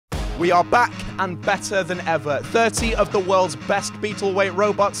We are back and better than ever. 30 of the world's best beetleweight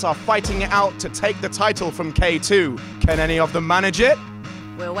robots are fighting it out to take the title from K2. Can any of them manage it?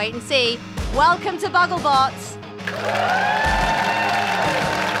 We'll wait and see. Welcome to Bugglebots.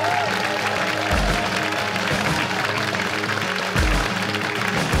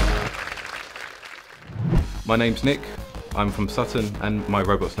 My name's Nick, I'm from Sutton, and my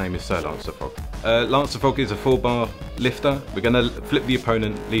robot's name is Sir Lancer Frog. Lancer Frog is a 4-bar lifter. We're going to flip the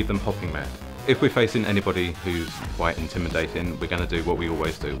opponent, leave them hopping mad. If we're facing anybody who's quite intimidating, we're going to do what we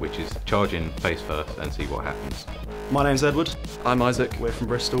always do, which is charge in face first and see what happens. My name's Edward. I'm Isaac, we're from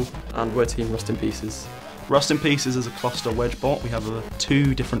Bristol, and we're Team Rust in Pieces. Rust in Pieces is a cluster wedge bot. We have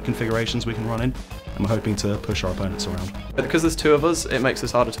 2 different configurations we can run in, and we're hoping to push our opponents around. Because there's 2 of us, it makes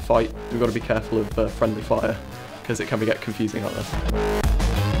us harder to fight. We've got to be careful of friendly fire, because it can get confusing out there.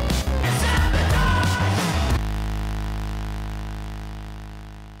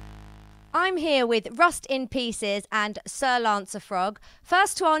 I'm here with Rust in Pieces and Sir Lancer Frog.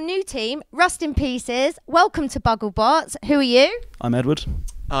 First to our new team, Rust in Pieces. Welcome to Bugglebots. Who are you? I'm Edward.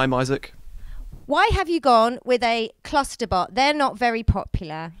 I'm Isaac. Why have you gone with a cluster bot? They're not very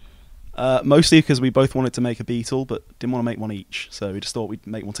popular. Mostly because we both wanted to make a beetle, but didn't want to make one each, so we just thought we'd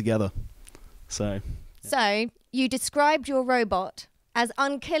make one together. So you described your robot as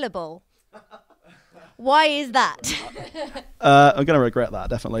unkillable. Why is that? I'm going to regret that,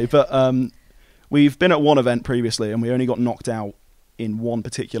 definitely. But we've been at one event previously, and we only got knocked out in one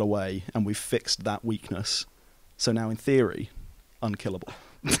particular way, and we've fixed that weakness. So now, in theory, unkillable.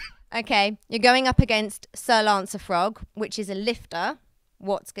 Okay, you're going up against Sir Lancer Frog, which is a lifter.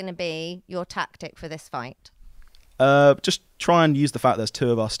 What's going to be your tactic for this fight? Just try and use the fact there's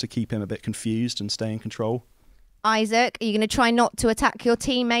 2 of us to keep him a bit confused and stay in control. Isaac, are you going to try not to attack your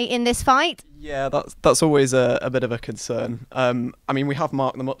teammate in this fight? Yeah, that's always a bit of a concern. I mean, we have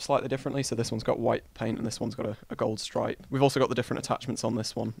marked them up slightly differently, so this one's got white paint and this one's got a gold stripe. We've also got the different attachments on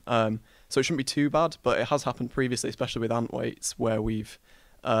this one, so it shouldn't be too bad, but it has happened previously, especially with ant weights, where we've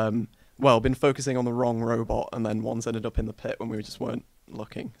been focusing on the wrong robot and then one's ended up in the pit when we just weren't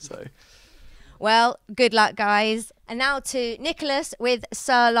looking. So, well, good luck, guys. And now to Nicholas with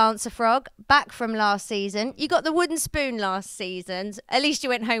Sir Lancer Frog, back from last season. You got the wooden spoon last season. At least you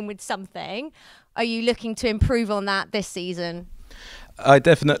went home with something. Are you looking to improve on that this season? I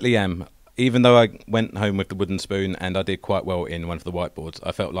definitely am. Even though I went home with the wooden spoon and I did quite well in one of the whiteboards,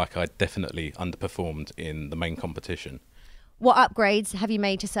 I felt like I definitely underperformed in the main competition. What upgrades have you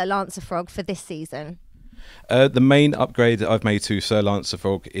made to Sir Lancer Frog for this season? The main upgrade that I've made to Sir Lancer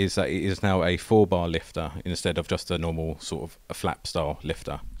Frog is that it is now a 4-bar lifter instead of just a normal sort of a flap style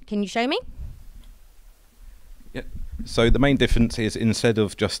lifter. Can you show me? Yep. So the main difference is instead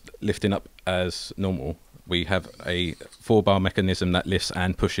of just lifting up as normal, we have a 4-bar mechanism that lifts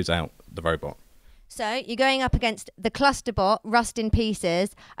and pushes out the robot. So you're going up against the cluster bot, Rust in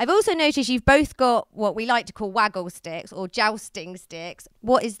Pieces. I've also noticed you've both got what we like to call waggle sticks or jousting sticks.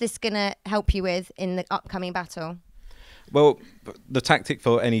 What is this going to help you with in the upcoming battle? Well, the tactic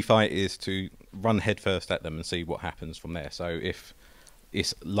for any fight is to run headfirst at them and see what happens from there. So if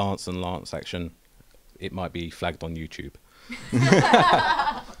it's Lance and Lance action, it might be flagged on YouTube.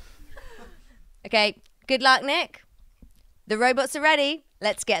 Okay, good luck, Nick. The robots are ready.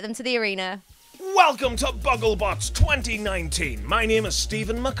 Let's get them to the arena. Welcome to Bugglebots 2019. My name is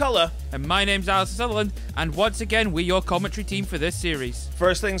Stephen McCullough. And my name's Alistair Sutherland, and once again, we're your commentary team for this series.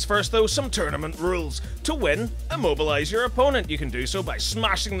 First things first though, some tournament rules. To win, immobilize your opponent. You can do so by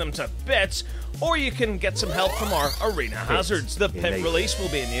smashing them to bits, or you can get some help from our arena hazards. The pit release will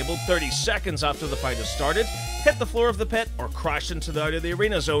be enabled 30 seconds after the fight has started. Hit the floor of the pit or crash into the out of the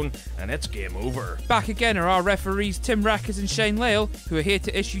arena zone, and it's game over. Back again are our referees Tim Rackers and Shane Lale, who are here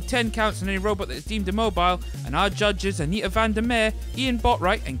to issue 10 counts on any robot that is deemed immobile, and our judges Anita van der Meer, Ian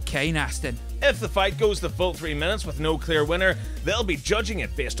Botwright and Kane Aston. If the fight goes the full 3 minutes with no clear winner, they'll be judging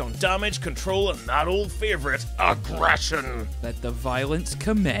it based on damage, control, and that old favourite, aggression. Let the violence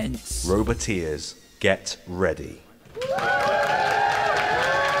commence. Roboteers, get ready.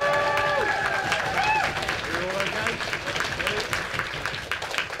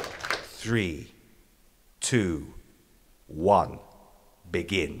 3, 2, 1,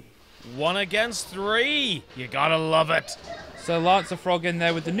 begin. 1 against 3. You gotta love it. So Lancer Frog in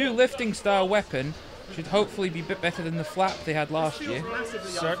there with the new lifting style weapon. Should hopefully be a bit better than the flap they had last year.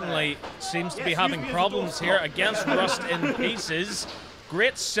 Certainly seems to be having problems here against Rust in Pieces.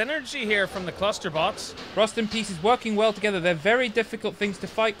 Great synergy here from the cluster bots. Rust in Pieces working well together. They're very difficult things to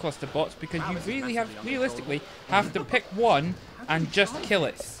fight, cluster bots, because you really realistically have to pick one and just kill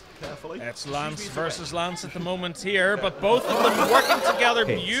it. It's Lance versus Lance at the moment here, but both of them working together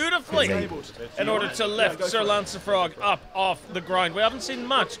beautifully in order to lift Sir Lancer-Frog up off the ground. We haven't seen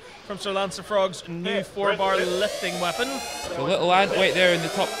much from Sir Lancer-Frog's new 4-bar lifting weapon. The little ant weight there in the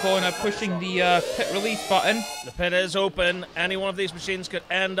top corner pushing the pit release button. The pit is open. Any one of these machines could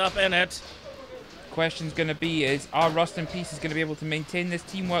end up in it. Question's going to be is, are Rust and Pieces going to be able to maintain this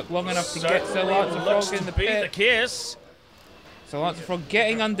teamwork long enough to get Sir Lancer-Frog in the pit? The case. Sir Lancer-Frog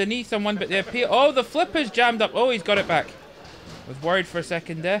getting underneath someone, but the flipper's jammed up. Oh, he's got it back. Was worried for a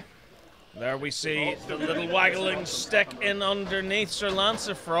second there. There we see the little waggling stick in underneath Sir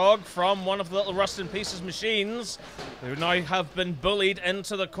Lancer-Frog from one of the little Rust in Pieces machines, who now have been bullied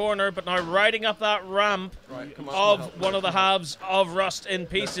into the corner, but now riding up that ramp of one of the halves of Rust in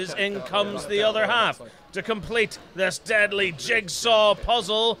Pieces. In comes the other half to complete this deadly jigsaw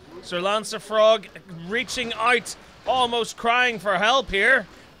puzzle. Sir Lancer-Frog reaching out, almost crying for help here.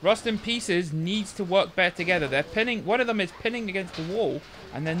 Rust in Pieces needs to work better together. They're pinning, one of them is pinning against the wall,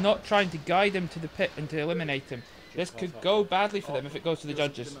 and they're not trying to guide him to the pit and to eliminate him. This could go badly for them if it goes to the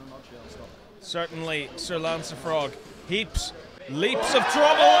judges. Certainly, Sir Lancer-Frog. Leaps of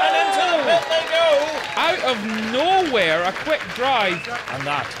trouble, and into the pit they go! Out of nowhere, a quick drive. And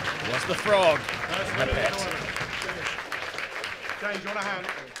that was the frog in the pit.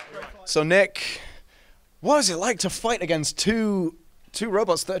 So, Nick, what is it like to fight against two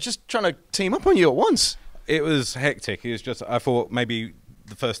robots that are just trying to team up on you at once? It was hectic. It was just, I thought maybe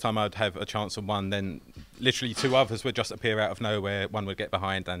the first time I'd have a chance of one, then literally two others would just appear out of nowhere, one would get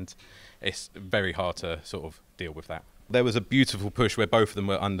behind, and it's very hard to sort of deal with that. There was a beautiful push where both of them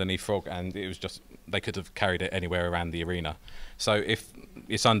were underneath Frog, and it was just, they could have carried it anywhere around the arena. So if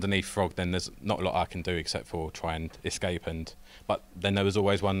it's underneath Frog, then there's not a lot I can do except for try and escape, but then there was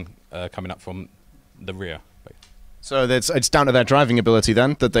always one coming up from the rear. So it's down to their driving ability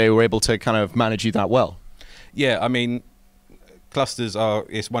then, that they were able to kind of manage you that well? Yeah, I mean, clusters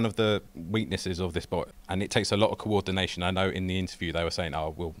it's one of the weaknesses of this bot, and it takes a lot of coordination. I know in the interview they were saying,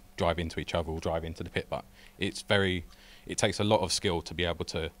 oh, we'll drive into each other, we'll drive into the pit, but it takes a lot of skill to be able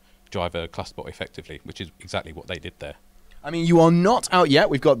to drive a cluster bot effectively, which is exactly what they did there. I mean, you are not out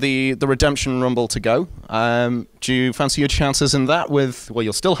yet. We've got the Redemption Rumble to go. Do you fancy your chances in that with, well,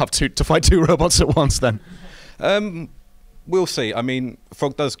 you'll still have to fight two robots at once then? We'll see. I mean,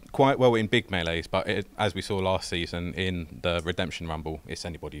 Frog does quite well in big melees, but as we saw last season in the Redemption Rumble, it's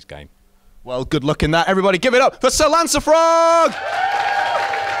anybody's game. Well, good luck in that. Everybody give it up for Sir Lancer-Frog!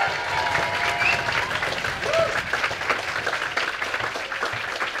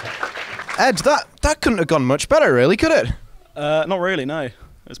 Ed, that couldn't have gone much better, really, could it? Not really, no. It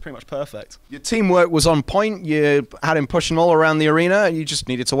was pretty much perfect. Your teamwork was on point. You had him pushing all around the arena. You just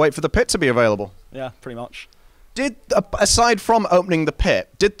needed to wait for the pit to be available. Yeah, pretty much. Aside from opening the pit,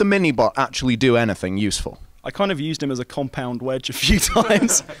 did the mini-bot actually do anything useful? I kind of used him as a compound wedge a few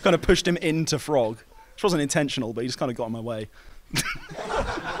times. Kind of pushed him into Frog. Which wasn't intentional, but he just kind of got in my way.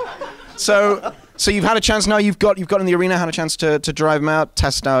 So you've had a chance now. You've got in the arena, had a chance to drive him out,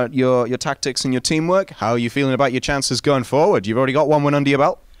 test out your tactics and your teamwork. How are you feeling about your chances going forward? You've already got one win under your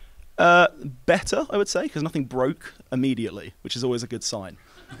belt. Better, I would say, because nothing broke immediately, which is always a good sign.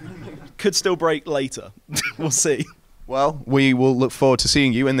 Could still break later. We'll see. Well, we will look forward to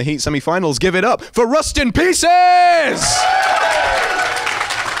seeing you in the Heat semi-finals. Give it up for Rust in Pieces!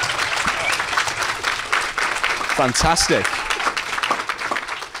 Fantastic.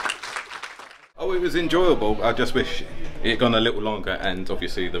 Oh, it was enjoyable. I just wish it had gone a little longer, and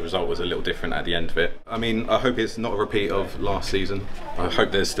obviously the result was a little different at the end of it. I mean, I hope it's not a repeat of last season. I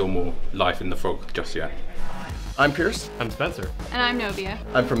hope there's still more life in the Frog just yet. I'm Pierce. I'm Spencer. And I'm Novia.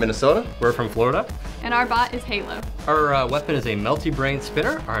 I'm from Minnesota. We're from Florida. And our bot is Halo. Our weapon is a meltybrain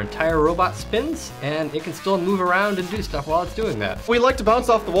spinner. Our entire robot spins, and it can still move around and do stuff while it's doing that. We like to bounce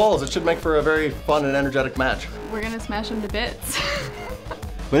off the walls. It should make for a very fun and energetic match. We're gonna smash them to bits.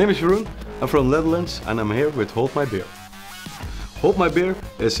 My name is Jeroen. I'm from the Netherlands, and I'm here with Hold My Beer. Hold My Beer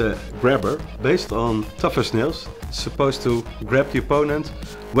is a grabber based on tougher snails. It's supposed to grab the opponent,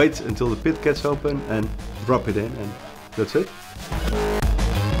 wait until the pit gets open, and drop it in, and that's it.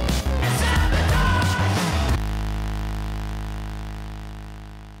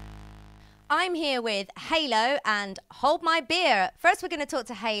 I'm here with Halo and Hold My Beer. First, we're going to talk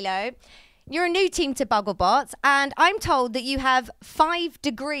to Halo. You're a new team to Bugglebots, and I'm told that you have 5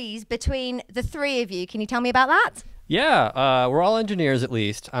 degrees between the 3 of you. Can you tell me about that? Yeah, we're all engineers at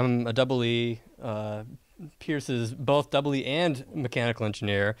least. I'm a double E. Pierce is both double E and mechanical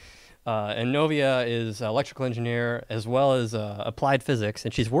engineer. And Novia is electrical engineer as well as applied physics,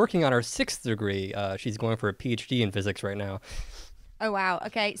 and she's working on her 6th degree. She's going for a PhD in physics right now. Oh, wow.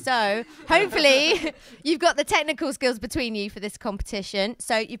 Okay, so hopefully you've got the technical skills between you for this competition.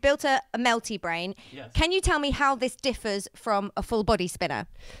 So you've built a meltybrain. Yes. Can you tell me how this differs from a full body spinner?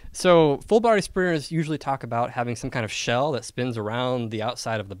 So full body spinners usually talk about having some kind of shell that spins around the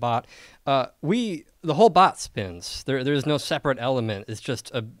outside of the bot. The whole bot spins. There's no separate element. It's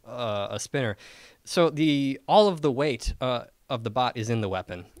just a spinner. So all of the weight of the bot is in the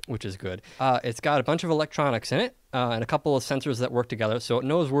weapon, which is good. It's got a bunch of electronics in it and a couple of sensors that work together, so it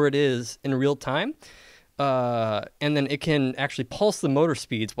knows where it is in real time. And then it can actually pulse the motor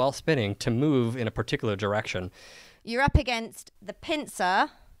speeds while spinning to move in a particular direction. You're up against the pincer,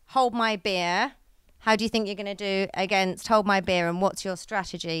 Hold My Beer. How do you think you're going to do against Hold My Beer, and what's your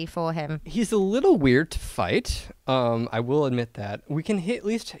strategy for him? He's a little weird to fight. I will admit that. We can at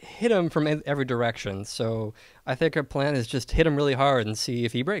least hit him from every direction. So I think our plan is just hit him really hard and see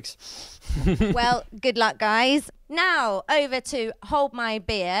if he breaks. Well, good luck, guys. Now, over to Hold My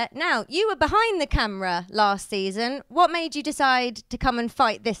Beer. Now, you were behind the camera last season. What made you decide to come and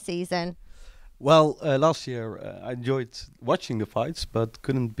fight this season? Well, last year I enjoyed watching the fights, but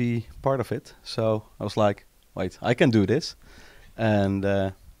couldn't be part of it. So I was like, wait, I can do this. And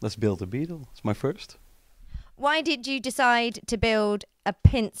let's build a beetle. It's my first. Why did you decide to build a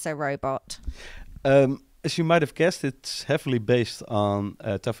pincer robot? As you might have guessed, it's heavily based on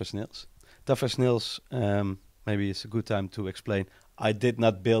tough as nails. Tough as nails, maybe it's a good time to explain. I did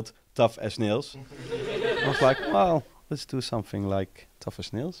not build tough as nails. I was like, well, let's do something like tough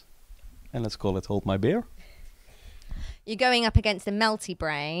as nails. And let's call it Hold My Beer. You're going up against the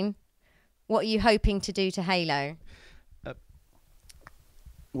meltybrain. What are you hoping to do to Halo?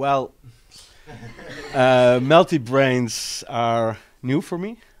 Well, meltybrains are new for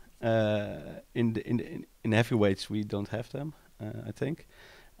me. In heavyweights, we don't have them, I think.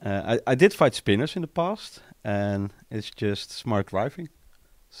 I did fight spinners in the past, and it's just smart driving.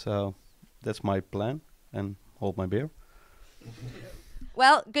 So that's my plan, and Hold My Beer.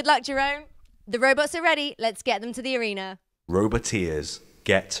 Well, good luck, Jerome. The robots are ready. Let's get them to the arena. Roboteers,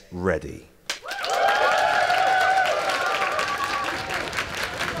 get ready.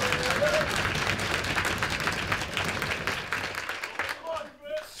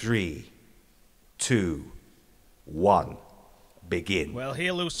 Three, 2, 1, begin. Well,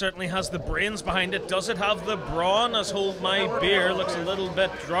 Halo certainly has the brains behind it. Does it have the brawn, as Hold My Beer looks a little bit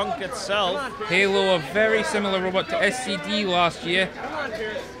drunk itself? Halo, a very similar robot to SCD last year.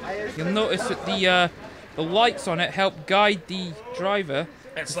 You'll notice that the lights on it help guide the driver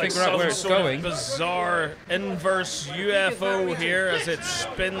It's to like figure out where some it's sort going. of bizarre inverse UFO here as it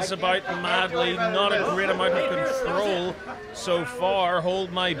spins about madly. Not a great amount of control so far.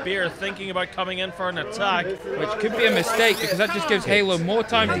 Hold My Beer thinking about coming in for an attack. Which could be a mistake, because that just gives Halo more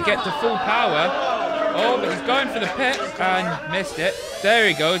time to get to full power. Oh, but he's going for the pit and missed it. There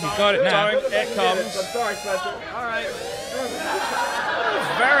he goes, he's got it now. Down it comes.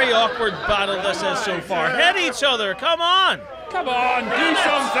 Very awkward battle this is so far. Hit each other, come on! Come on, do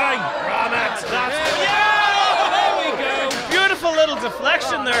something! Ram it! There we go! Beautiful little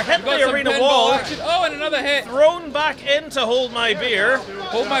deflection there, hit Got the some arena pinball wall. action. Oh, and another hit. Thrown back into Hold My Beer.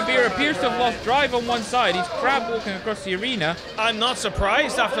 Hold My Beer appears to have lost drive on one side. He's crab walking across the arena. I'm not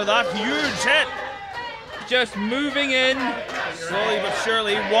surprised after that huge hit. Just moving in. Slowly but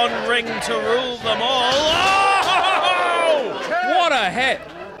surely, one ring to rule them all. Oh! What a hit!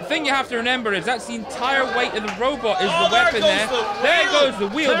 The thing you have to remember is that's the entire weight of the robot is Oh, the weapon there there. goes the There wheel. goes the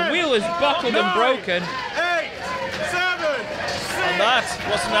wheel. The wheel is buckled and broken. 8, 7, 6. And that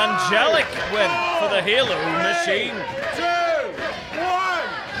was an angelic win for the Halo machine. 2, 1,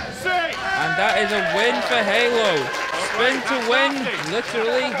 6. And that is a win for Halo. Spin to win,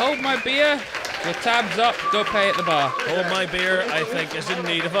 literally. Hold My Beer. Your tab's up, don't pay at the bar. Hold My Beer, I think, is in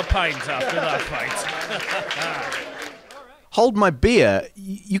need of a pint after that fight. Hold My Beer,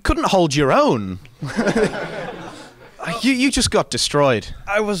 you couldn't hold your own. you just got destroyed.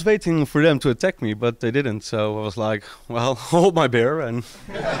 I was waiting for them to attack me, but they didn't. So I was like, well, Hold My Beer. And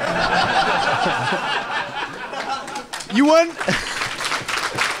You weren't...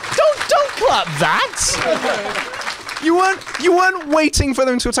 Don't clap that! You weren't waiting for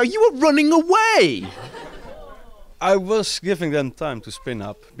them to attack. You were running away. I was giving them time to spin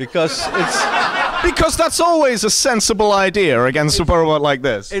up because Because that's always a sensible idea against a robot like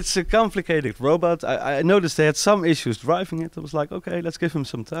this. it's a complicated robot. I noticed they had some issues driving it. I was like, okay, let's give him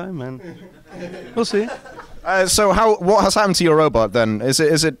some time, and we'll see. So what has happened to your robot then? Is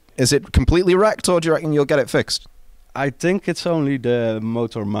it completely wrecked, or do you reckon you'll get it fixed? I think it's only the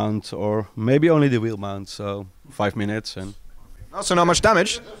motor mount, or maybe only the wheel mount. So 5 minutes and. So not much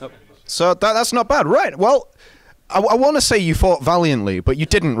damage. So that's not bad, right? Well, I want to say you fought valiantly, but you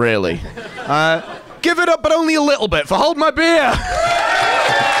didn't really. Give it up, but only a little bit, for Hold My Beer!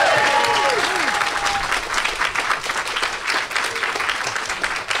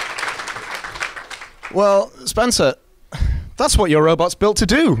 Well, Spencer, that's what your robot's built to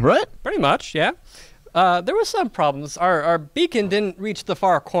do, right? Pretty much, yeah. There were some problems. Our beacon didn't reach the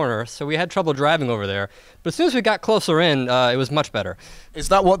far corner, so we had trouble driving over there. But as soon as we got closer in, it was much better. Is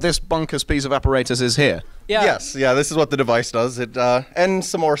that what this bonkers piece of apparatus is here? Yeah. Yes, yeah, this is what the device does. It and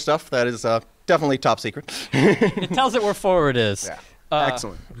some more stuff that is definitely top secret. It tells it where forward is. Yeah.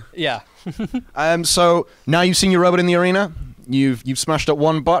 Excellent. Yeah. So now you've seen your robot in the arena. You've smashed up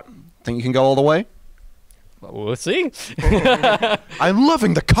one bot. Think you can go all the way? Well, we'll see. I'm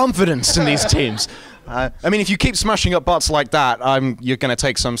loving the confidence in these teams. I mean, if you keep smashing up bots like that, you're going to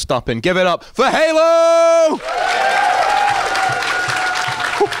take some stopping. Give it up for Halo!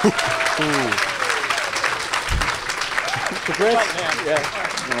 Great.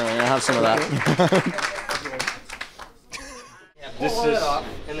 Yeah, have some of that. This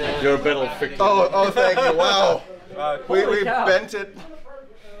is your battle victory. Oh, thank you. Wow. We bent it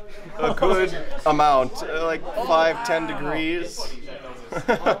a good amount, like 5-10 degrees.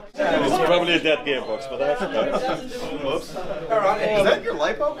 It's probably a dead gearbox, but that's okay. Whoops. Is that your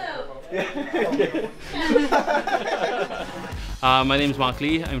lipo? My name's Mark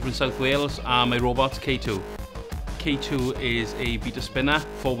Lee, I'm from South Wales. My robot's K2. K2 is a beta spinner,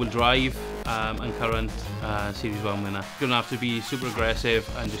 4-wheel drive, and current Series 1 winner. Gonna have to be super aggressive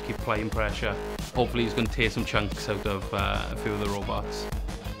and just keep applying pressure. Hopefully he's gonna tear some chunks out of a few of the robots.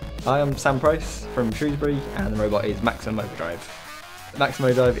 Hi, I'm Sam Price from Shrewsbury, and the robot is Maximum Ogredrive.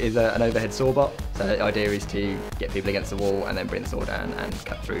 Maximum Ogredrive is an overhead saw bot, so the idea is to get people against the wall and then bring the saw down and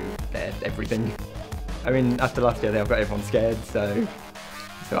cut through their everything. I mean, after last year, I've got everyone scared, so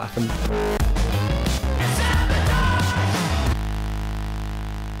that's what happened.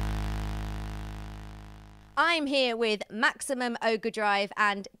 I'm here with Maximum Ogredrive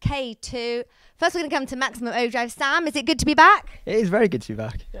and K2. First, we're going to come to Maximum Ogredrive. Sam, is it good to be back? It is very good to be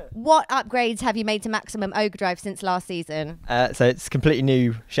back. Yeah. What upgrades have you made to Maximum Ogredrive since last season? So it's a completely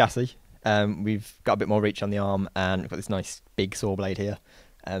new chassis. We've got a bit more reach on the arm, and we've got this nice big saw blade here.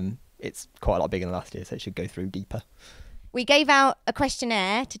 It's quite a lot bigger than last year, so it should go through deeper. We gave out a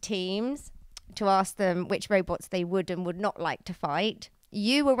questionnaire to teams to ask them which robots they would and would not like to fight.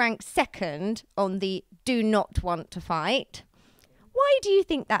 You were ranked second on the do not want to fight. Why do you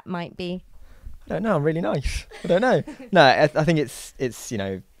think that might be? I don't know. I'm really nice. I don't know. No, I think it's you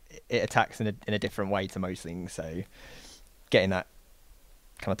know, it attacks in a different way to most things. So getting that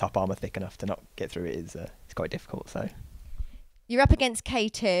kind of top armor thick enough to not get through it is it's quite difficult. So you're up against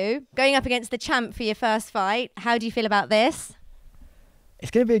K2, going up against the champ for your first fight. How do you feel about this?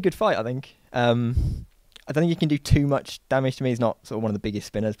 It's going to be a good fight, I think. I don't think he can do too much damage to me. He's not sort of one of the biggest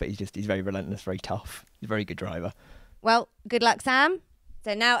spinners, but he's very relentless, very tough. He's a very good driver. Well, good luck, Sam.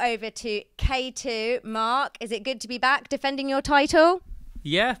 So now over to K2. Mark, is it good to be back defending your title?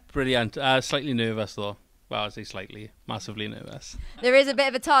 Yeah, brilliant. Slightly nervous though. Well, I say slightly, massively nervous. There is a bit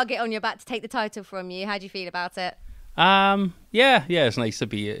of a target on your back to take the title from you. How do you feel about it? Yeah, it's nice to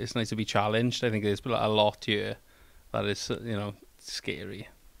be challenged. I think there's a lot here that is, scary.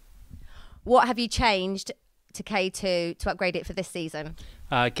 What have you changed to K2 to upgrade it for this season?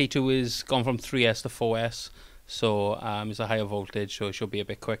 K2 is gone from 3S to 4S, so it's a higher voltage, so it should be a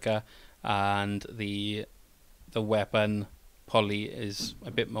bit quicker, and the weapon poly is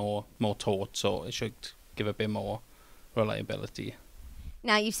a bit more taut, so it should give a bit more reliability.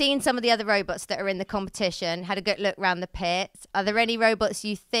 Now, you've seen some of the other robots that are in the competition, had a good look around the pits. Are there any robots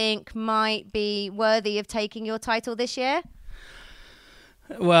you think might be worthy of taking your title this year?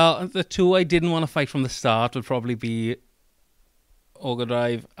 Well, the two I didn't want to fight from the start would probably be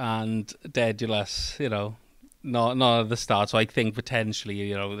Ogredrive and Dedulus, not at the start. So I think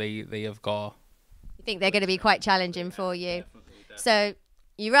potentially, they have got... You think they're going to be quite challenging for you? Definitely. So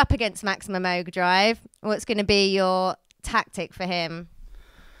you're up against Maximum Ogredrive. What's going to be your tactic for him?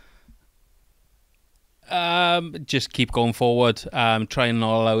 Just keep going forward. Try and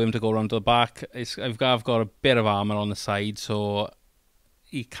not allow him to go around to the back. I've got a bit of armor on the side, so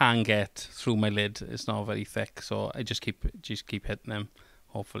he can get through my lid. It's not very thick, so I just keep hitting him,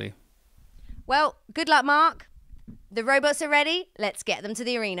 hopefully. Well, good luck, Mark. The robots are ready. Let's get them to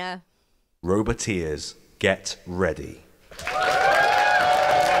the arena. Roboteers, get ready.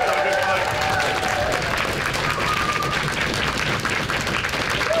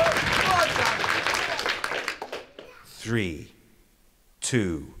 3,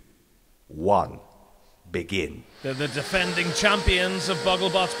 2, 1, begin. They're the defending champions of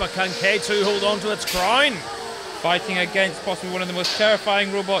Bugglebots, but can K2 hold on to its crown? Fighting against possibly one of the most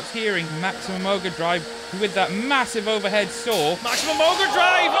terrifying robots here in Maximum Ogredrive, with that massive overhead saw. Maximum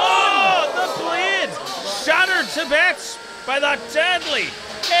Ogredrive! Oh, the blade shattered to bits by that deadly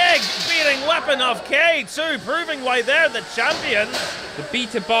egg-beating weapon of K2, proving why they're the champions. The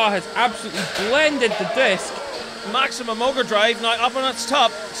beta bar has absolutely blended the disc. Maximum Ogredrive now up on its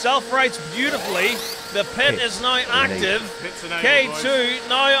top, self-rights beautifully. The pit is now active. K2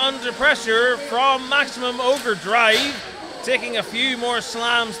 now under pressure from Maximum Ogredrive, taking a few more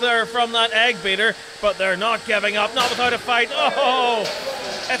slams there from that egg beater, but they're not giving up, not without a fight. Oh,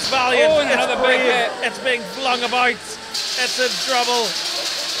 it's valiant, it's brave, it's being flung about, it's a trouble.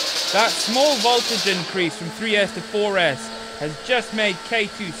 That small voltage increase from 3S to 4S has just made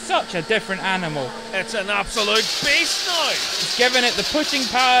K2 such a different animal. It's an absolute beast now. It's given it the pushing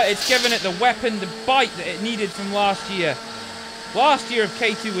power, it's given it the weapon, the bite that it needed from last year. Last year of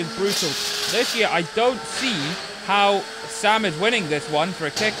K2 was brutal. This year I don't see how Sam is winning this one for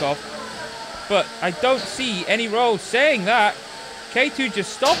a kickoff, but I don't see any role saying that. K2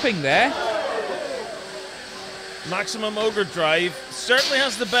 just stopping there. Maximum Ogredrive certainly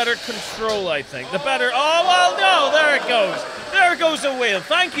has the better control, I think. The better... Oh, well, no, there it goes. There goes a wheel.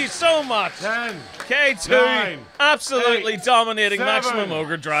 Thank you so much. 10, K2 9, absolutely 8, dominating 7, Maximum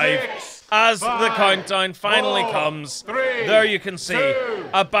Ogredrive 6, as 5, the countdown finally 4, comes. 3, there you can see 2,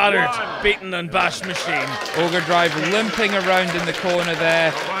 a battered, 1. beaten and bashed machine. Ogredrive limping around in the corner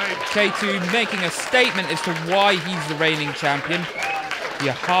there. K2 making a statement as to why he's the reigning champion. Be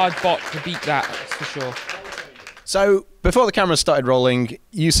a hard bot to beat that, that's for sure. So, before the camera started rolling,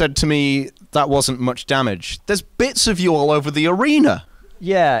 you said to me that wasn't much damage. There's bits of you all over the arena.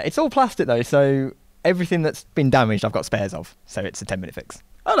 Yeah, it's all plastic though, so everything that's been damaged I've got spares of, so it's a 10-minute fix.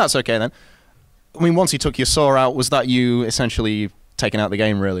 Oh, that's okay then. I mean, once he took your saw out, was that you essentially taking out the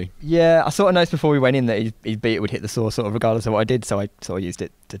game, really? Yeah, I sort of noticed before we went in that his beat would hit the saw sort of regardless of what I did, so I sort of used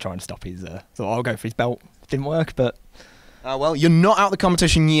it to try and stop his... so I'll go for his belt. Didn't work, but... Well, you're not out of the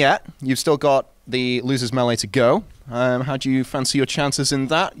competition yet. You've still got the losers melee to go. How do you fancy your chances in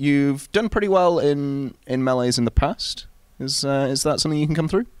that? You've done pretty well in melees in the past. Is that something you can come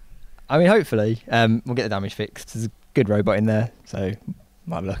through? I mean, hopefully. We'll get the damage fixed. There's a good robot in there, so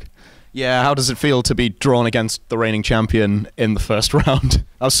might have a look. Yeah, how does it feel to be drawn against the reigning champion in the first round?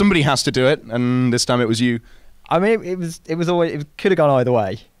 Somebody has to do it, and this time it was you. I mean, it was always... It could have gone either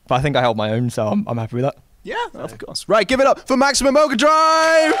way, but I think I held my own, so I'm happy with that. Yeah, of course. Right, give it up for Maximum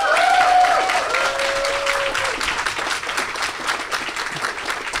Ogredrive!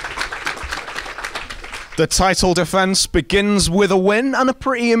 The title defense begins with a win, and a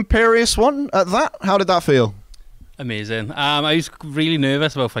pretty imperious one at that. How did that feel? Amazing. I was really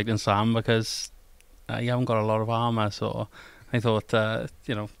nervous about fighting Sam because you haven't got a lot of armor, so I thought,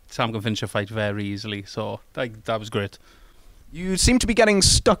 Sam can finish a fight very easily, so that was great. You seem to be getting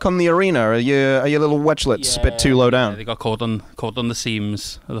stuck on the arena. Are your little wedgelets a bit too low down? Yeah, they got caught on the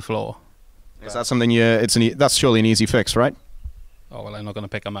seams of the floor. Is that something that's surely an easy fix, right? Oh, well, I'm not going to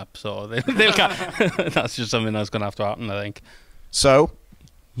pick them up, so they'll that's just something that's going to have to happen, I think. So,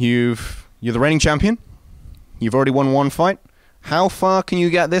 you're the reigning champion. You've already won one fight. How far can you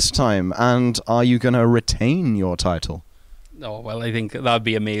get this time? And are you going to retain your title? Oh, well, I think that would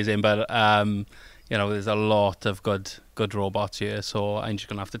be amazing, but there's a lot of good robots here, so I'm just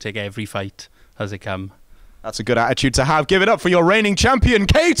going to have to take every fight as they come. That's a good attitude to have. Give it up for your reigning champion,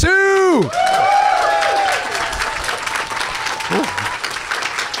 K2!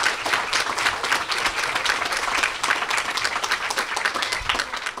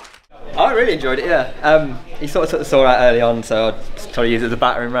 I really enjoyed it, yeah. He sort of took the saw out early on, so I tried to use it as a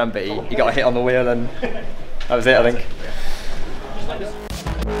battering ram, but he got a hit on the wheel and that was it, I think.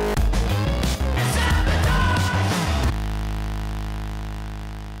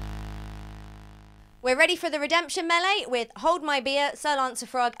 We're ready for the redemption melee with Hold My Beer, Sir Lancer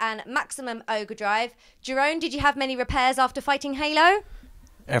Frog and Maximum Ogredrive. Jerome, did you have many repairs after fighting Halo?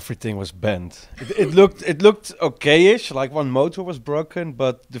 Everything was bent. It looked okayish, like one motor was broken,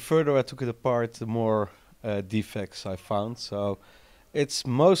 but the further I took it apart, the more defects I found. So it's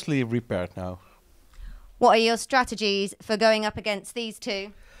mostly repaired now. What are your strategies for going up against these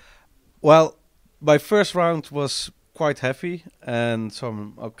two? Well, my first round was quite heavy, and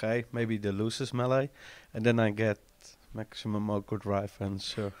some maybe the losers melee, and then I get Maximum Ogredrive and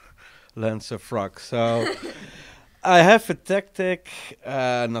Sir Lancer Frog. So I have a tactic.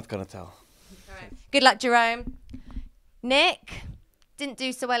 Not gonna tell. Right. Good luck, Jerome. Nick didn't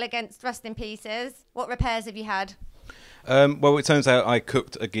do so well against Rust in Pieces. What repairs have you had? Well, it turns out I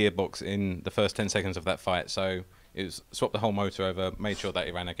cooked a gearbox in the first 10 seconds of that fight, so it was swapped the whole motor over, made sure that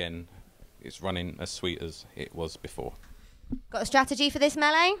it ran again it's running as sweet as it was before. Got a strategy for this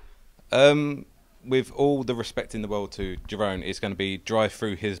melee? With all the respect in the world to Jerome, it's going to be drive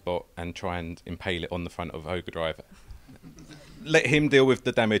through his bot and try and impale it on the front of Ogredrive. Let him deal with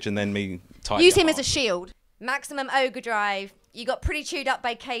the damage and then me tighten Use it him up. as a shield. Maximum Ogredrive. You got pretty chewed up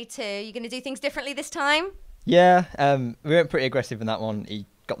by K2. You going to do things differently this time? Yeah, we went pretty aggressive in that one. He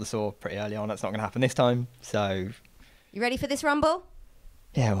got the saw pretty early on. That's not going to happen this time. So, You ready for this rumble?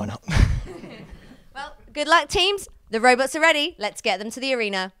 yeah, why not? Well, good luck, teams. The robots are ready. Let's get them to the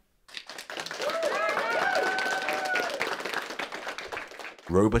arena.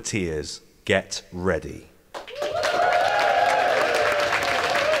 Roboteers, get ready.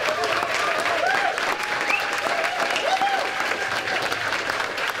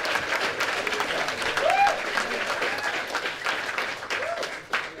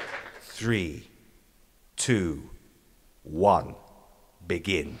 Three, 2, 1,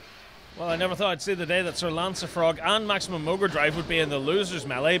 begin. Well, I never thought I'd see the day that Sir Lancerfrog and Maximum Ogredrive would be in the losers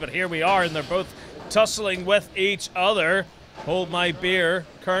melee, but here we are, and they're both tussling with each other. Hold My Beer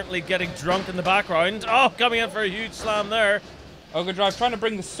currently getting drunk in the background. Oh, coming in for a huge slam there. Ogredrive trying to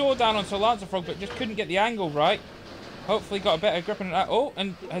bring the sword down on Sir Lancerfrog, but just couldn't get the angle right. Hopefully got a better grip on that. Oh,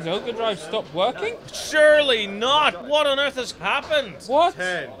 and has Ogredrive stopped working? Surely not. What on earth has happened? What?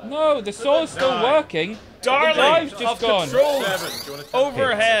 No, the sword's still working. Darling, the drive's just gone.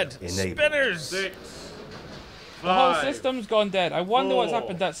 Overhead. Enable. Spinners. The whole system's gone dead. I wonder what's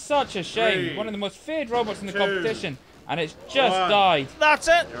happened. That's such a shame. One of the most feared robots in the competition, and it's just died. That's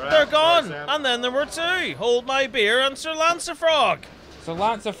it. They're gone. And then there were two. Hold My Beer and Sir Lancerfrog. So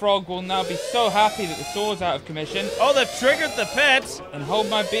Lancerfrog will now be so happy that the sword's out of commission. Oh, they've triggered the pit. And Hold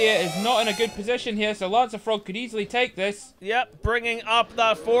My Beer is not in a good position here, so Lancerfrog could easily take this. Yep, bringing up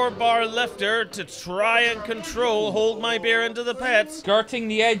that 4-bar lifter to try and control Hold My Beer into the pit. Skirting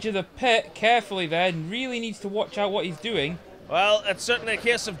the edge of the pit carefully there, and really needs to watch out what he's doing. Well, it's certainly a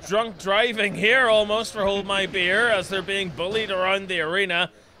case of drunk driving here almost for Hold My Beer as they're being bullied around the arena.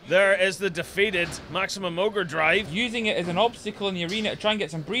 There is the defeated Maximum Ogredrive. Using it as an obstacle in the arena to try and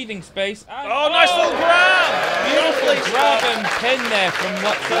get some breathing space. And nice little grab! Beautiful grab and pin there from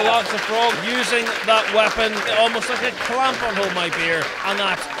Sir Lancerfrog. Using that weapon almost like a clamp on Hold My Beer. And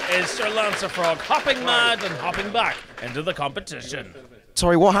that is Sir Lancerfrog hopping mad and hopping back into the competition.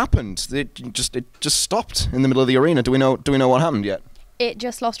 Sorry, what happened? It just stopped in the middle of the arena. Do we know what happened yet? It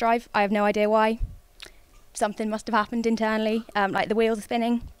just lost drive. I have no idea why. Something must have happened internally, like the wheels are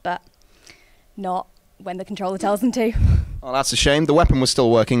spinning, but not when the controller tells them to. Oh, that's a shame. The weapon was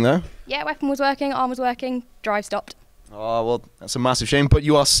still working, though. Yeah, weapon was working, arm was working, drive stopped. Oh, well, that's a massive shame. But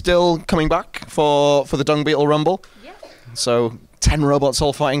you are still coming back for the Dung Beetle Rumble. Yeah. So 10 robots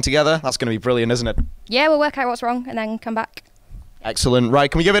all fighting together. That's going to be brilliant, isn't it? Yeah, we'll work out what's wrong and then come back. Excellent. Right,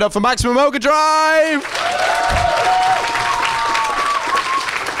 can we give it up for Maximum Ogredrive?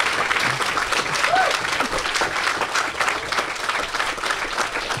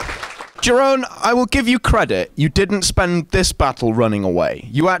 Jerome, I will give you credit. You didn't spend this battle running away.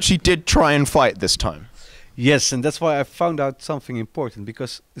 You actually did try and fight this time. Yes, and that's why I found out something important,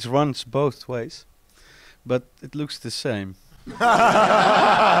 because it runs both ways, but it looks the same.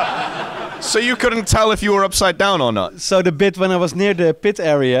 So you couldn't tell if you were upside down or not? So the bit when I was near the pit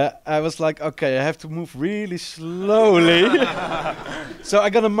area, I was like, okay, I have to move really slowly. So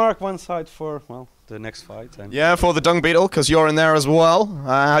I'm gonna mark one side for, well, the next fight. And yeah, for the Dung Beetle, because you're in there as well.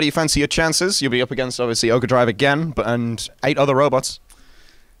 How do you fancy your chances? You'll be up against, obviously, Ogredrive again, and 8 other robots.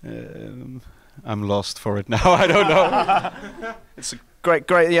 I'm lost for it now. I don't know. It's a great,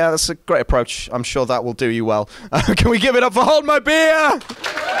 yeah, that's a great approach. I'm sure that will do you well. Can we give it up for Hold My Beer?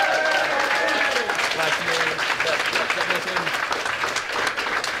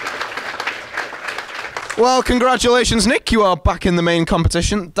 Well, congratulations, Nick. You are back in the main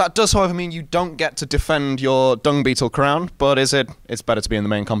competition. That does, however, mean you don't get to defend your Dung Beetle crown, but it's better to be in the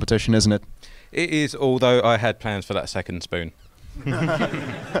main competition, isn't it? It is, although I had plans for that second spoon.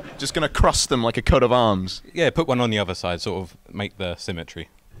 Just going to cross them like a coat of arms. Yeah, put one on the other side, sort of make the symmetry.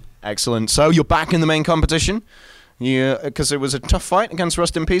 Excellent. So you're back in the main competition, because it was a tough fight against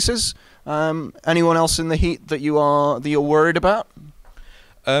Rust in Pieces. Anyone else in the heat that you're worried about?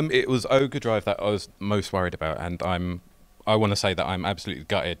 It was Ogredrive that I was most worried about, and I want to say that I'm absolutely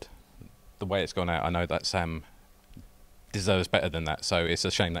gutted the way it's gone out. I know that Sam deserves better than that, so it's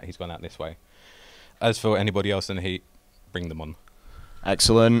a shame that he's gone out this way. As for anybody else in the heat, bring them on.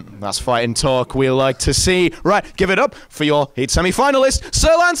 Excellent. That's fighting talk we like to see. Right, give it up for your heat semi-finalist,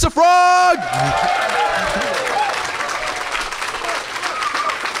 Sir Lancerfrog!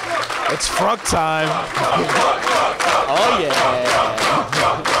 It's frog time. Oh yeah.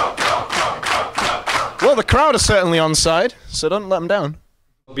 Well, the crowd are certainly on side, so don't let them down.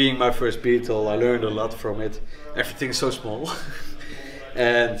 Being my first Beetle, I learned a lot from it. Everything's so small.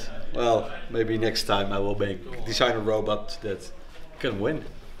 And, well, maybe next time I will design a robot that can win.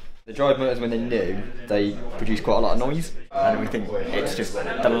 The drive motors, when they're new, they produce quite a lot of noise, and we think it's just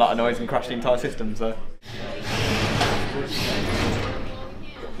done a lot of noise and crashed the entire system, so...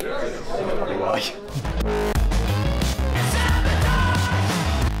 That's probably why.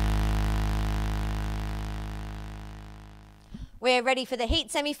 We're ready for the Heat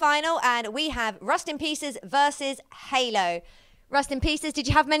semi-final, and we have Rust in Pieces versus Halo. Rust in Pieces, did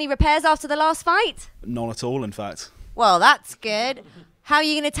you have many repairs after the last fight? None at all, in fact. Well, that's good. How are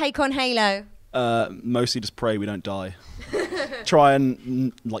you going to take on Halo? Mostly just pray we don't die. Try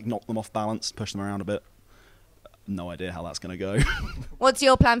and like knock them off balance, push them around a bit. No idea how that's going to go. What's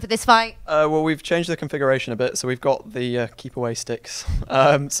your plan for this fight? Well, we've changed the configuration a bit, so we've got the keep away sticks.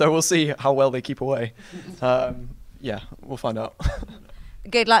 So we'll see how well they keep away. Yeah, we'll find out.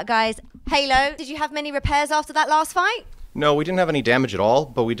 Good luck, guys. Halo, did you have many repairs after that last fight? No, we didn't have any damage at all,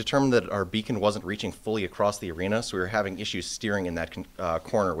 but we determined that our beacon wasn't reaching fully across the arena, so we were having issues steering in that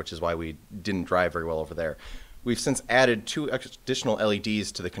corner, which is why we didn't drive very well over there. We've since added 2 additional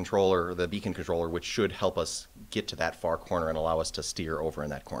LEDs to the controller, the beacon controller, which should help us get to that far corner and allow us to steer over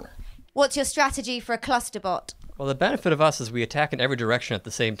in that corner. What's your strategy for a cluster bot? Well, the benefit of us is we attack in every direction at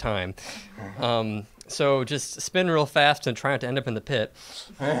the same time. So just spin real fast and try not to end up in the pit.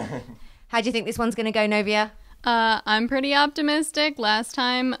 How do you think this one's going to go, Novia? I'm pretty optimistic. Last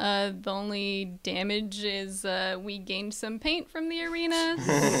time, the only damage is we gained some paint from the arena,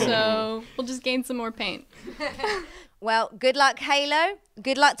 so we'll just gain some more paint. Well, good luck, Halo.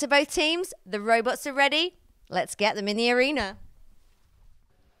 Good luck to both teams. The robots are ready. Let's get them in the arena.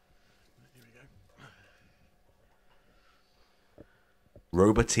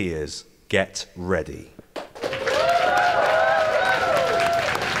 Roboteers, get ready.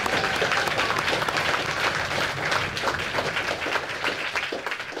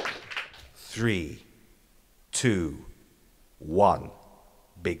 Three, 2, 1,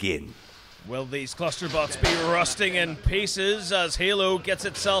 begin. Will these cluster bots be rusting in pieces as Halo gets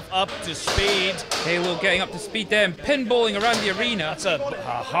itself up to speed? Halo getting up to speed there and pinballing around the arena. That's a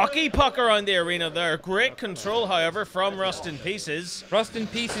hockey puck around the arena there. Great control, however, from Rust in Pieces. Rust in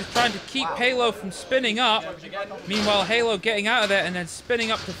Pieces trying to keep Halo from spinning up. Meanwhile, Halo getting out of there and then spinning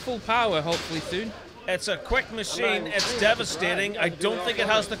up to full power, hopefully soon. It's a quick machine. It's devastating. I don't think it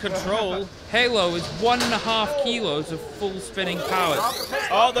has the control. Halo is 1.5 kilos of full spinning power.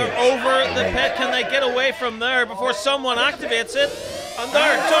 Oh, they're over the pit. Can they get away from there before someone activates it? And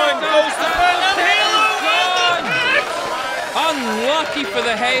there, down goes the pit, and Halo in the pit! Unlucky for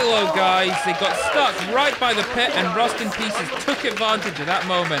the Halo guys. They got stuck right by the pit, and Rust in Pieces took advantage of that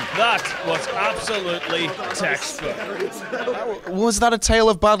moment. That was absolutely textbook. Was that a tale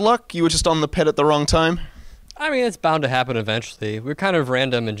of bad luck? You were just on the pit at the wrong time? I mean, it's bound to happen eventually. We're kind of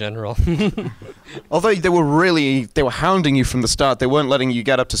random in general. Although they were hounding you from the start. They weren't letting you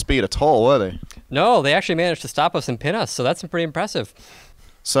get up to speed at all, were they? No, they actually managed to stop us and pin us, so that's pretty impressive.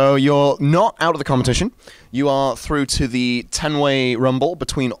 So you're not out of the competition. You are through to the 10-way rumble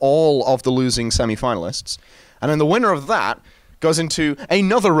between all of the losing semi-finalists. And then the winner of that goes into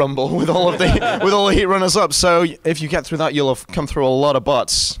another rumble with all of the Heat runners-up. So if you get through that, you'll have come through a lot of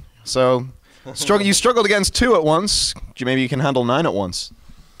bots. So you struggled against 2 at once. Maybe you can handle 9 at once.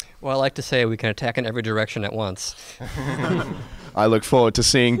 Well, I like to say we can attack in every direction at once. I look forward to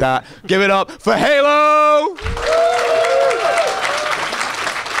seeing that. Give it up for Halo!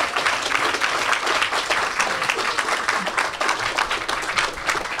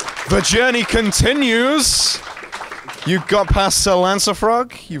 The journey continues. You've got past Sir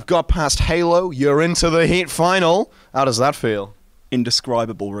Lancerfrog. You've got past Halo. You're into the Heat final. How does that feel?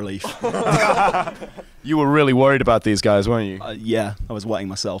 Indescribable relief. You were really worried about these guys, weren't you? Yeah, I was wetting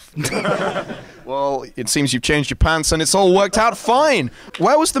myself. Well, it seems you've changed your pants and it's all worked out fine.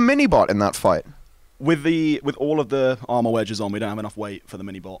 Where was the mini-bot in that fight? With all of the armor wedges on, we don't have enough weight for the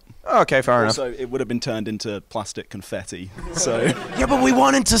mini-bot. Okay, fair enough. So it would have been turned into plastic confetti. So yeah, but we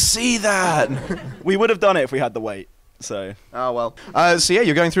wanted to see that. We would have done it if we had the weight. So oh well. So yeah,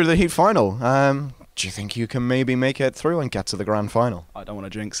 you're going through the Heat final. Do you think you can maybe make it through and get to the grand final? I don't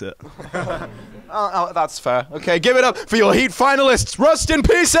want to jinx it. Oh, that's fair. Okay, give it up for your Heat finalists. Rust in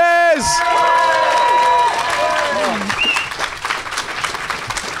Pieces.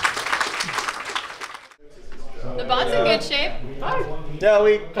 The bot's in good shape. Yeah,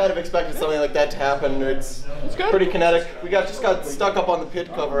 we kind of expected something like that to happen. It's pretty kinetic. We just got stuck up on the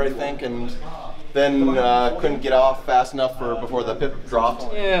pit cover, I think, and then couldn't get off fast enough before the pip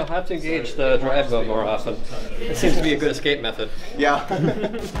dropped. Yeah, I'll have to engage the driver more often. It seems to be a good escape method. Yeah.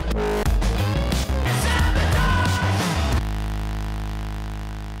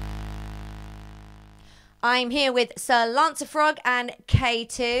 I'm here with Sir Lancer and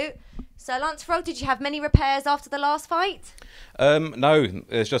K2. Sir Lancer, did you have many repairs after the last fight? No,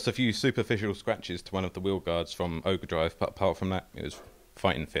 there's just a few superficial scratches to one of the wheel guards from Ogredrive, but apart from that, it was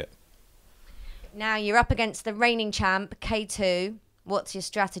fighting fit. Now you're up against the reigning champ, K2. What's your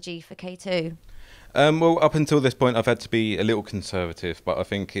strategy for K2? Well, up until this point, I've had to be a little conservative, but I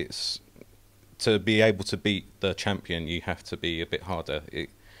think it's to be able to beat the champion, you have to be a bit harder.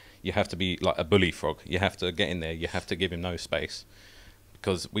 You have to be like a bully frog. You have to get in there. You have to give him no space.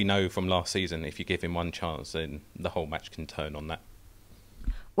 Because we know from last season, if you give him one chance, then the whole match can turn on that.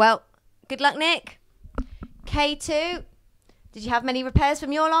 Well, good luck, Nick. K2, did you have many repairs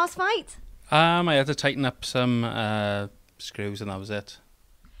from your last fight? I had to tighten up some screws and that was it.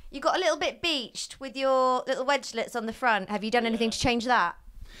 You got a little bit beached with your little wedgelets on the front. Have you done anything to change that?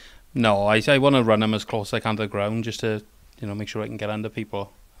 No, I want to run them as close as I can to the ground just to, make sure I can get under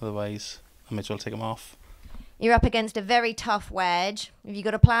people. Otherwise, I might as well take them off. You're up against a very tough wedge. Have you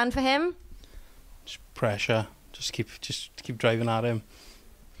got a plan for him? Just pressure. Just keep driving at him.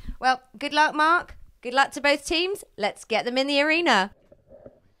 Well, good luck, Mark. Good luck to both teams. Let's get them in the arena.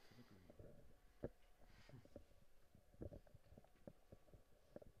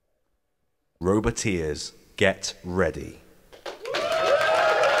 Roboteers, get ready.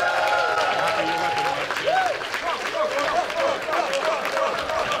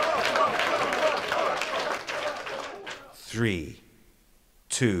 Three,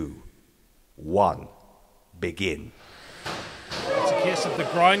 2, 1, begin. It's a case of the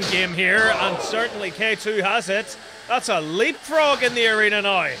ground game here, and certainly K2 has it. That's a leapfrog in the arena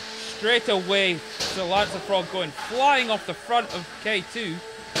now. Straight away, Sir Lancer going flying off the front of K2.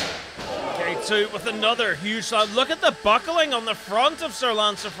 K2 with another huge slap. Look at the buckling on the front of Sir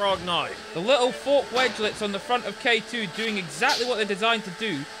Lancer now. The little fork wedgelets on the front of K2 doing exactly what they're designed to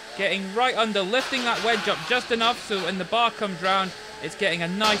do. Getting right under, lifting that wedge up just enough so when the bar comes round, it's getting a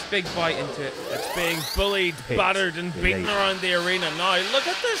nice big bite into it. It's being bullied, battered and beaten around the arena now. Look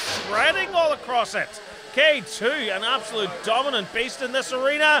at this shredding all across it. K2, an absolute dominant beast in this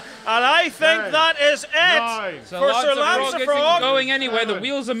arena, and I think that is it for Sir Lancer isn't going anywhere. The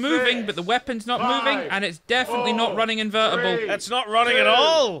wheels are moving, but the weapon's not moving, and it's definitely not running invertible. It's not running at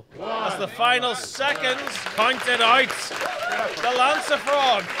all. As the final seconds counted out, the Lancer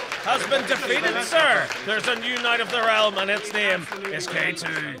Frog has been defeated, sir. There's a new Knight of the Realm, and its name is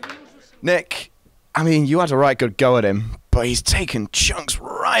K2. Nick, I mean, you had a right good go at him, but he's taken chunks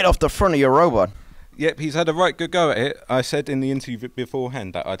right off the front of your robot. Yep, he's had a right good go at it. I said in the interview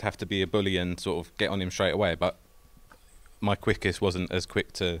beforehand that I'd have to be a bully and sort of get on him straight away, but my quickest wasn't as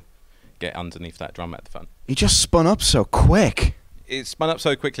quick to get underneath that drum at the front. He just spun up so quick. It spun up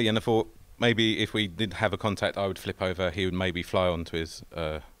so quickly, and I thought maybe if we did have a contact, I would flip over. He would maybe fly onto his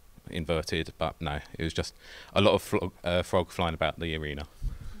inverted, but no, it was just a lot of frog flying about the arena.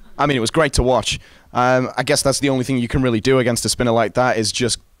 I mean, it was great to watch. I guess that's the only thing you can really do against a spinner like that is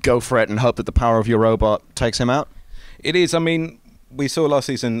just go for it and hope that the power of your robot takes him out. It is. I mean, we saw last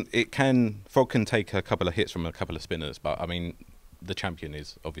season frog can take a couple of hits from a couple of spinners, but I mean, the champion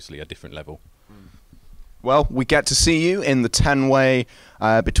is obviously a different level. Well, we get to see you in the 10-way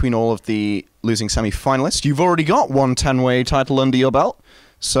between all of the losing semi-finalists. You've already got one 10-way title under your belt,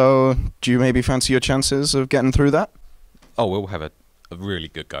 so do you maybe fancy your chances of getting through that? Oh, we'll have a really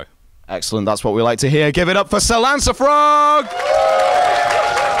good go. Excellent, that's what we like to hear. Give it up for Sir Lancer Frog!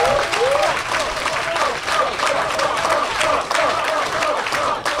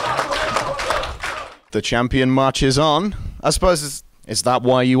 The champion marches on. I suppose, is that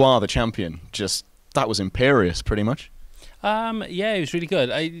why you are the champion? Just, that was imperious, pretty much. Yeah, it was really good.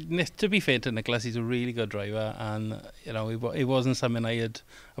 To be fair to Nicholas, he's a really good driver, and it wasn't something I had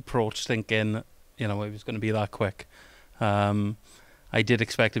approached thinking, it was going to be that quick. I did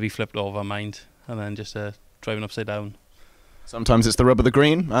expect to be flipped over, mind, and then just driving upside down. Sometimes it's the rub of the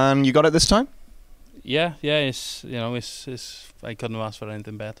green, and you got it this time. Yeah. It's I couldn't have asked for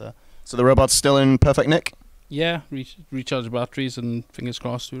anything better. So the robot's still in perfect nick? Yeah, recharge the batteries and fingers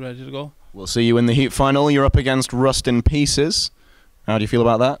crossed, we're ready to go. We'll see you in the heat final. You're up against Rust in Pieces. How do you feel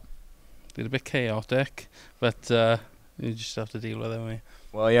about that? It's a bit chaotic, but you just have to deal with it, haven't we?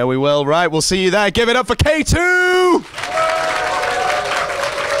 Well, yeah, we will. Right, we'll see you there. Give it up for K2!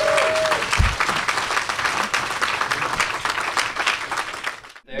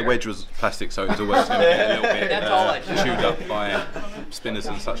 The wedge was plastic, so it was always going to get a little bit chewed up by spinners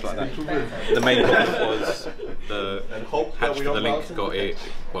and such like that. The main problem was the hatch for the link got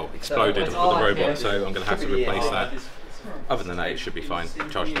exploded with the robot, so I'm going to have to replace that. Other than that, it should be fine.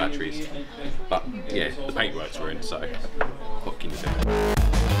 Charge the batteries, but yeah, the paintwork's ruined. So what can you do?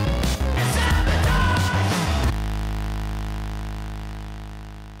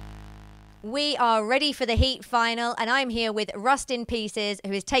 We are ready for the heat final, and I'm here with Rust in Pieces,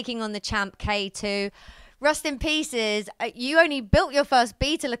 who is taking on the champ K2. Rust in Pieces, you only built your first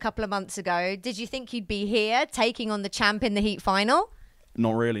Beetle a couple of months ago. Did you think you'd be here taking on the champ in the heat final?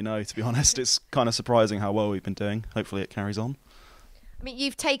 Not really, no, to be honest. It's kind of surprising how well we've been doing. Hopefully it carries on. I mean,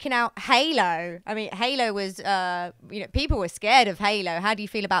 you've taken out Halo. I mean, Halo was, people were scared of Halo. How do you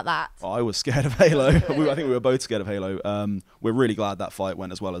feel about that? I was scared of Halo. I think we were both scared of Halo. We're really glad that fight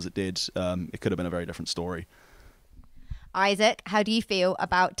went as well as it did. It could have been a very different story. Isaac, how do you feel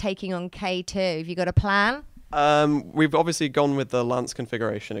about taking on K2? Have you got a plan? We've obviously gone with the Lance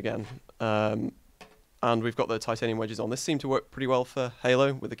configuration again. And we've got the titanium wedges on. This seemed to work pretty well for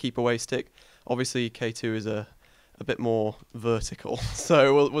Halo with the keep away stick. Obviously, K2 is a bit more vertical,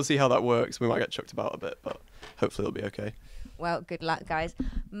 so we'll see how that works. We might get chucked about a bit, but hopefully it'll be okay. Well, good luck, guys.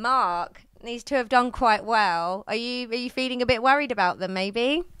 Mark, these two have done quite well. Are you feeling a bit worried about them,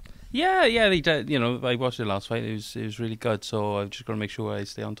 maybe? Yeah, they did. I watched the last fight. It was really good, so I've just got to make sure I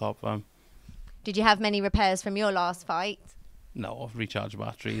stay on top of them. Did you have many repairs from your last fight? No, recharge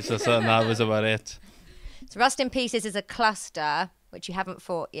batteries. So that was about it. So Rust in Pieces is a cluster, which you haven't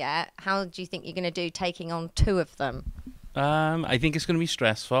fought yet. How do you think you're going to do taking on two of them? I think it's going to be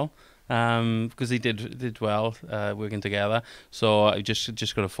stressful because they did well working together. So I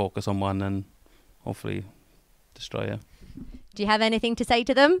just got to focus on one and hopefully destroy it. Do you have anything to say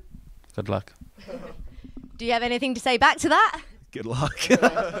to them? Good luck. Do you have anything to say back to that? Good luck.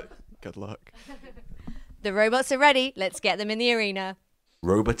 Good luck. The robots are ready. Let's get them in the arena.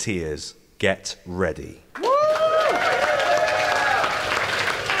 Roboteers, get ready.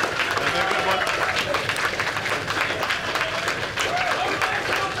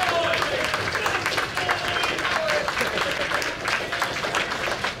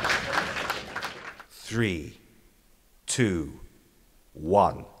 Three, 2,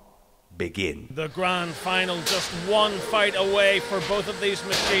 1, begin. The grand final, just one fight away for both of these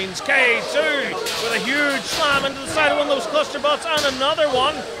machines. K2 with a huge slam into the side of one of those cluster bots and another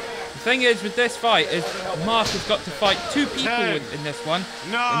one. The thing is with this fight is Mark has got to fight two people in this one.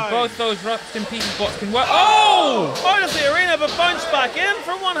 And both those Rust in Pieces bots can work. Oh! Out of the arena, but bounced back in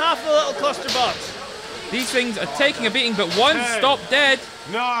from one half of the little cluster bots. These things are taking a beating, but one stopped dead.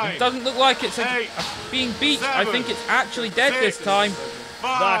 It doesn't look like it's being beat. I think it's actually dead this time.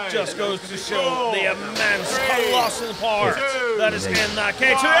 That just goes to show the immense, colossal power that is in that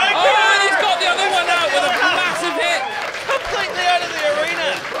K2. Oh, and he's got the other one out with a massive hit. Completely out of the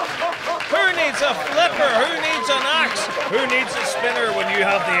arena. Who needs a flipper? Who needs an axe? Who needs a spinner when you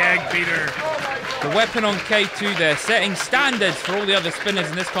have the egg beater? The weapon on K2 there, setting standards for all the other spinners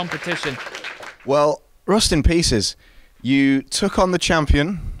in this competition. Well, Rust in Pieces, you took on the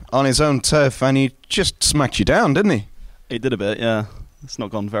champion on his own turf and he just smacked you down, didn't he? He did a bit, yeah. It's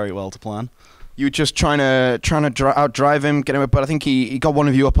not gone very well to plan. You were just trying to outdrive him, get him, but I think he got one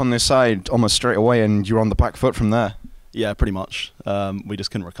of you up on this side almost straight away, and you were on the back foot from there. Yeah, pretty much. We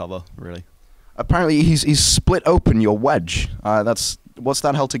just couldn't recover, really. Apparently, he's split open your wedge. What's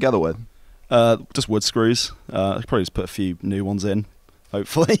that held together with? Just wood screws. I'll probably just put a few new ones in,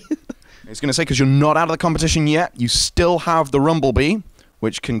 hopefully. I was going to say, because you're not out of the competition yet, you still have the Rumblebee,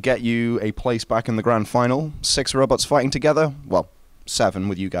 which can get you a place back in the grand final. 6 robots fighting together. Well, 7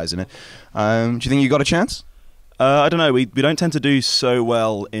 with you guys in it. Do you think you got a chance? I don't know. We don't tend to do so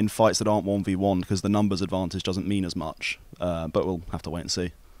well in fights that aren't 1v1 because the numbers advantage doesn't mean as much. But we'll have to wait and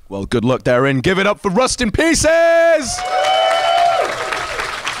see. Well, good luck, Darren. Give it up for Rust in Pieces!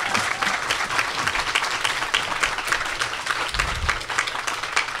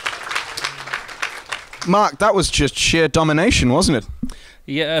 Mark, that was just sheer domination, wasn't it?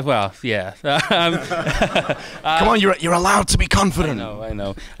 Yeah, well, yeah. Come on, you're allowed to be confident. I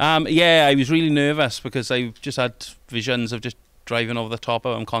know. Yeah, I was really nervous because I just had visions of just driving over the top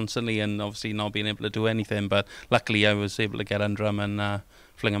of him constantly and obviously not being able to do anything. But luckily, I was able to get under him and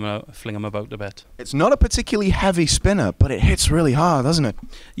fling him about a bit. It's not a particularly heavy spinner, but it hits really hard, doesn't it?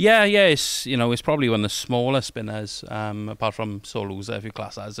 Yeah. It's probably one of the smaller spinners, apart from Solusa, if you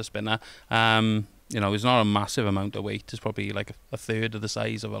class that as a spinner. It's not a massive amount of weight. It's probably like a third of the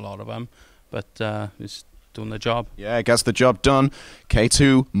size of a lot of them, but it's doing the job. Yeah, it gets the job done.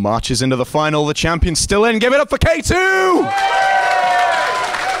 K2 marches into the final. The champion's still in. Give it up for K2!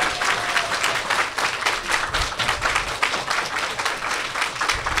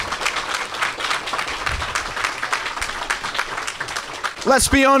 Let's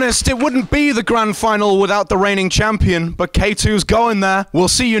be honest, it wouldn't be the grand final without the reigning champion, but K2's going there. We'll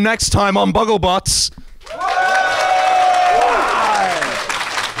see you next time on Bugglebots.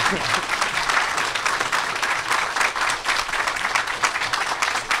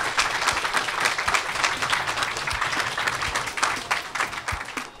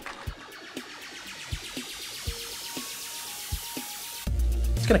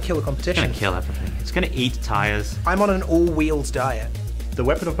 It's going to kill the competition. It's going to kill everything. It's going to eat tires. I'm on an all-wheels diet. The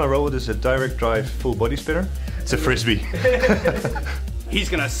weapon of my robot is a direct drive full body spinner. It's a frisbee. He's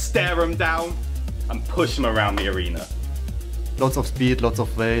going to stare him down and push him around the arena. Lots of speed, lots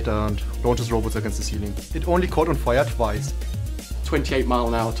of weight, and launches robots against the ceiling. It only caught on fire twice. 28 mile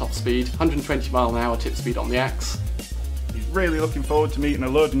an hour top speed, 120 mile an hour tip speed on the axe. He's really looking forward to meeting a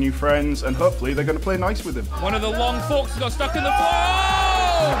load of new friends, and hopefully they're going to play nice with him. One of the long forks got stuck in the floor.